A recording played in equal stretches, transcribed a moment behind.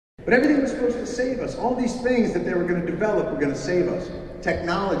But everything was supposed to save us. All these things that they were going to develop were going to save us.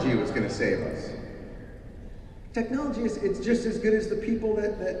 Technology was going to save us. Technology it's just as good as the people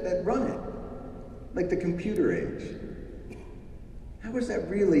that run it. Like the computer age. How is that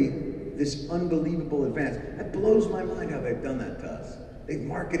really this unbelievable advance? That blows my mind how they've done that to us. They've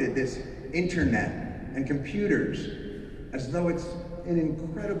marketed this internet and computers as though it's an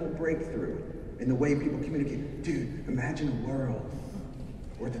incredible breakthrough in the way people communicate. Dude, imagine a world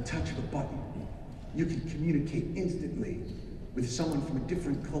where at the touch of a button, you can communicate instantly with someone from a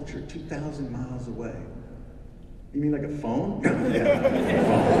different culture 2,000 miles away. You mean like a phone? Yeah, a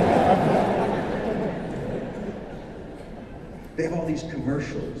phone. They have all these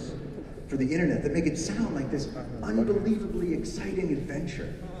commercials for the internet that make it sound like this unbelievably exciting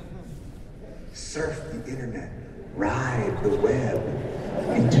adventure. Surf the internet, ride the web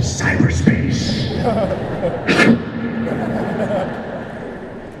into cyberspace.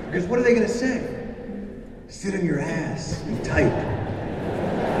 Because what are they going to say? Sit on your ass and type.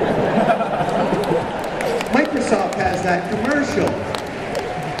 Microsoft has that commercial.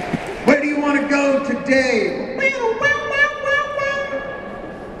 Where do you want to go today?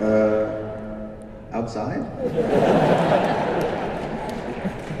 Outside?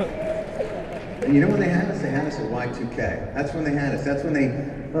 And you know when they had us? They had us at Y2K. That's when they had us. That's when they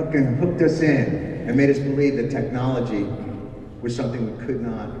fucking hooked us in and made us believe that technology was something we could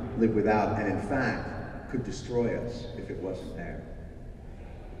not live without, and in fact, could destroy us if it wasn't there.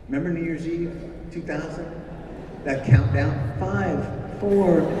 Remember New Year's Eve, 2000? That countdown? 5,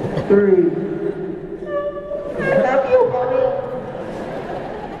 4, 3. I love you, mommy.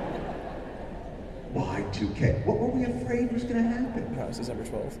 Y2K. What were we afraid was going to happen? No, it's December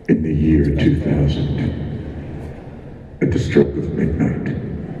 12th. In the year 2000, at the stroke of midnight,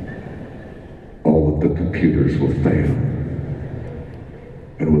 all of the computers will fail,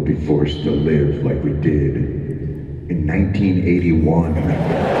 and we'll be forced to live like we did in 1981.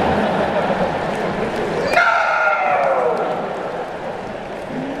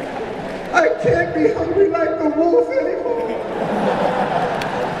 I can't be hungry like the wolf anymore.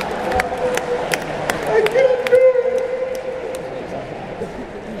 I can't do it.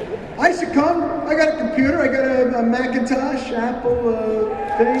 I succumbed. I got a computer. I got a Macintosh, Apple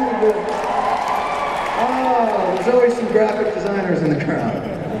thing. There's always some graphic designers in the crowd.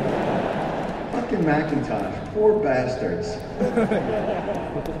 Fucking Macintosh. Poor bastards.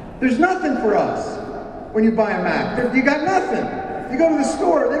 There's nothing for us when you buy a Mac. You got nothing. You go to the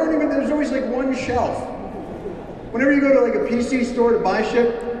store, there's always like one shelf. Whenever you go to like a PC store to buy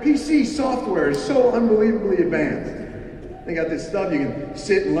shit, PC software is so unbelievably advanced. They got this stuff, you can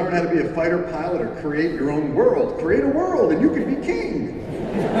sit and learn how to be a fighter pilot or create your own world. Create a world and you can be king.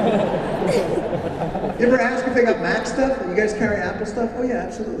 You ever ask if they got Mac stuff? You guys carry Apple stuff? Oh yeah,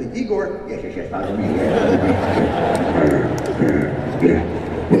 absolutely. Igor? Yes, follow me. Yeah,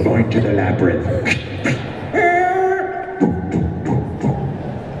 we're going to the labyrinth.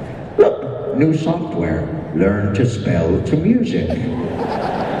 Look, new software. Learn to spell to music.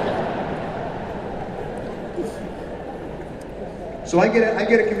 So I get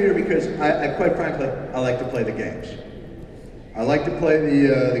a computer because I quite frankly, I like to play the games. I like to play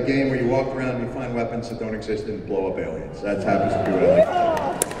the game where you walk around and you find weapons that don't exist and blow up aliens. That happens to be what I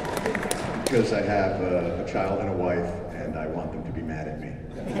like to do. Because I have a child and a wife, and I want them to be mad at me.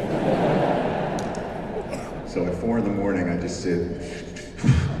 So at 4 in the morning, I just sit.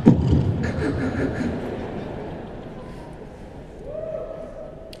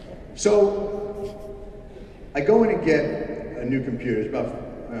 So I go in and get a new computer. It's about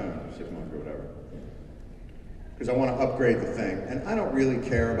 6 months or whatever. Because I want to upgrade the thing. And I don't really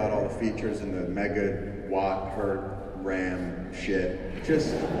care about all the features and the mega watt, hertz, RAM shit.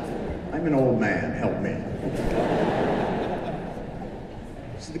 Just, I'm an old man, help me.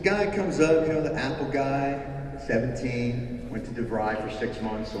 So the guy comes up, the Apple guy, 17, went to DeVry for 6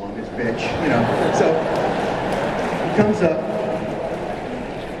 months, so I'm his bitch, So he comes up.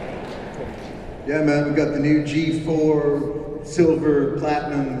 Yeah, man, we got the new G4 silver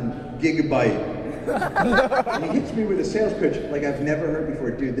platinum gigabyte. And he hits me with a sales pitch like I've never heard before.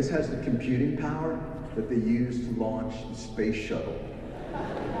 Dude, this has the computing power that they use to launch the space shuttle.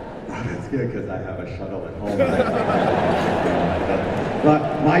 Oh, that's good because I have a shuttle at home.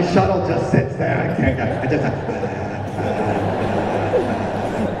 But my shuttle just sits there.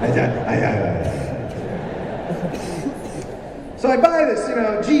 So I buy this,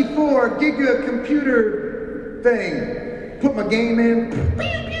 G4 giga computer thing. Put my game in.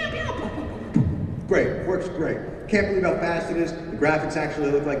 Great, works great. Can't believe how fast it is. The graphics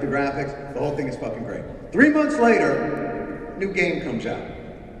actually look like the graphics. The whole thing is fucking great. 3 months later, new game comes out.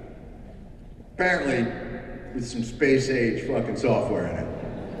 apparently with some space age fucking software in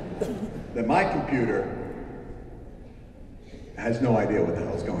it, that my computer has no idea what the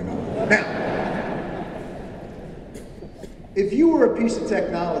hell's going on. Now, if you were a piece of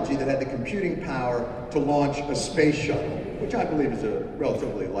technology that had the computing power to launch a space shuttle, which I believe is a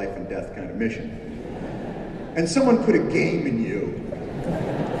relatively life and death kind of mission, and someone put a game in you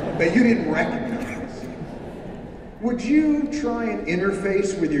that you didn't recognize, would you try and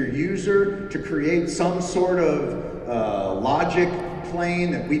interface with your user to create some sort of logic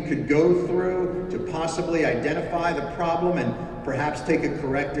plane that we could go through to possibly identify the problem and perhaps take a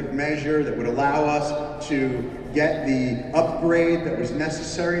corrective measure that would allow us to get the upgrade that was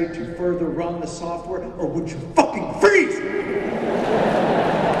necessary to further run the software? Or would you fucking freeze?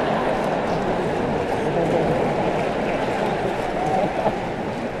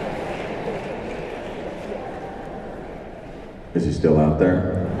 Is he still out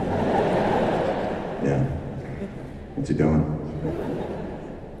there? Yeah. What's he doing?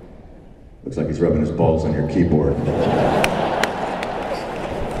 Looks like he's rubbing his balls on your keyboard.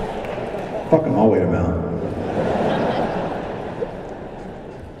 Fuck him, I'll wait him out.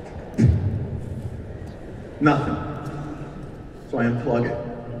 Nothing. So I unplug it,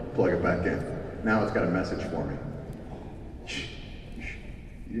 plug it back in. Now it's got a message for me. Shh, shh.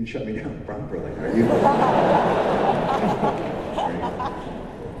 You didn't shut me down properly, are you? Are you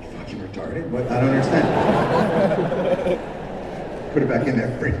fucking retarded? What? I don't understand. Put it back in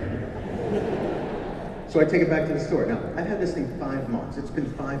there, free. So I take it back to the store. Now, I've had this thing 5 months. It's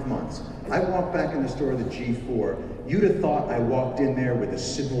been 5 months. I walked back in the store with the G4. You'd have thought I walked in there with a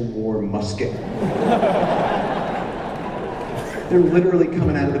Civil War musket. They're literally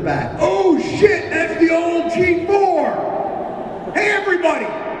coming out of the back. Oh shit, that's the old G4! Hey everybody!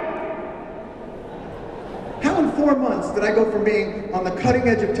 How in 4 months did I go from being on the cutting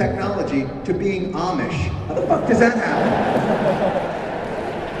edge of technology to being Amish? How the fuck does that happen?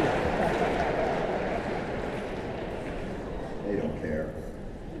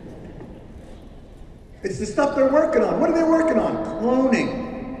 It's the stuff they're working on. What are they working on?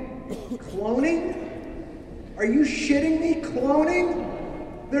 Cloning. Cloning? Are you shitting me? Cloning?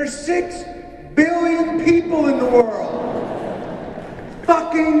 There's 6 billion people in the world.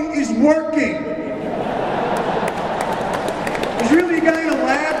 Fucking is working. There's really a guy in a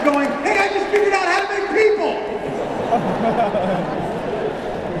lab going, hey, I just figured out how to make people.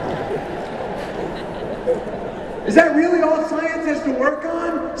 Is that really all science has to work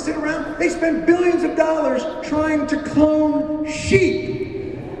on? Sit around? They spend billions of dollars trying to clone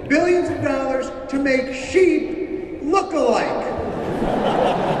sheep. Billions of dollars to make sheep look alike.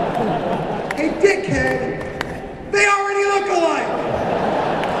 Hey, dickhead, they already look alike.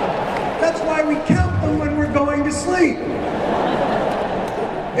 That's why we count them when we're going to sleep.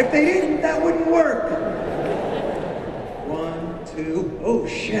 If they didn't, that wouldn't work. 1, 2, oh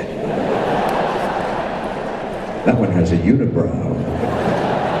shit. That one has a unibrow.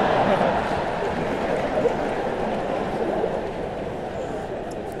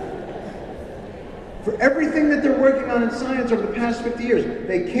 For everything that they're working on in science over the past 50 years,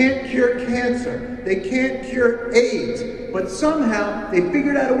 they can't cure cancer, they can't cure AIDS, but somehow they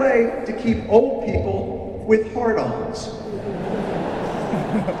figured out a way to keep old people with hard-ons.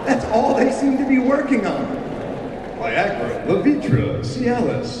 That's all they seem to be working on. Viagra, Levitra,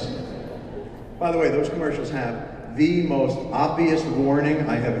 Cialis. By the way, those commercials have the most obvious warning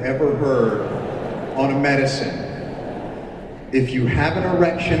I have ever heard on a medicine. If you have an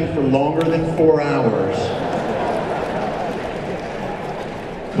erection for longer than 4 hours,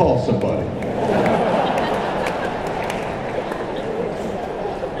 call somebody.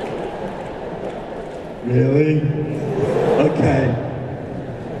 Really? Okay.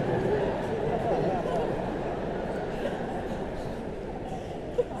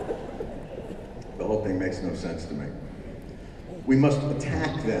 The whole thing makes no sense to me. We must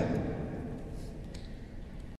attack them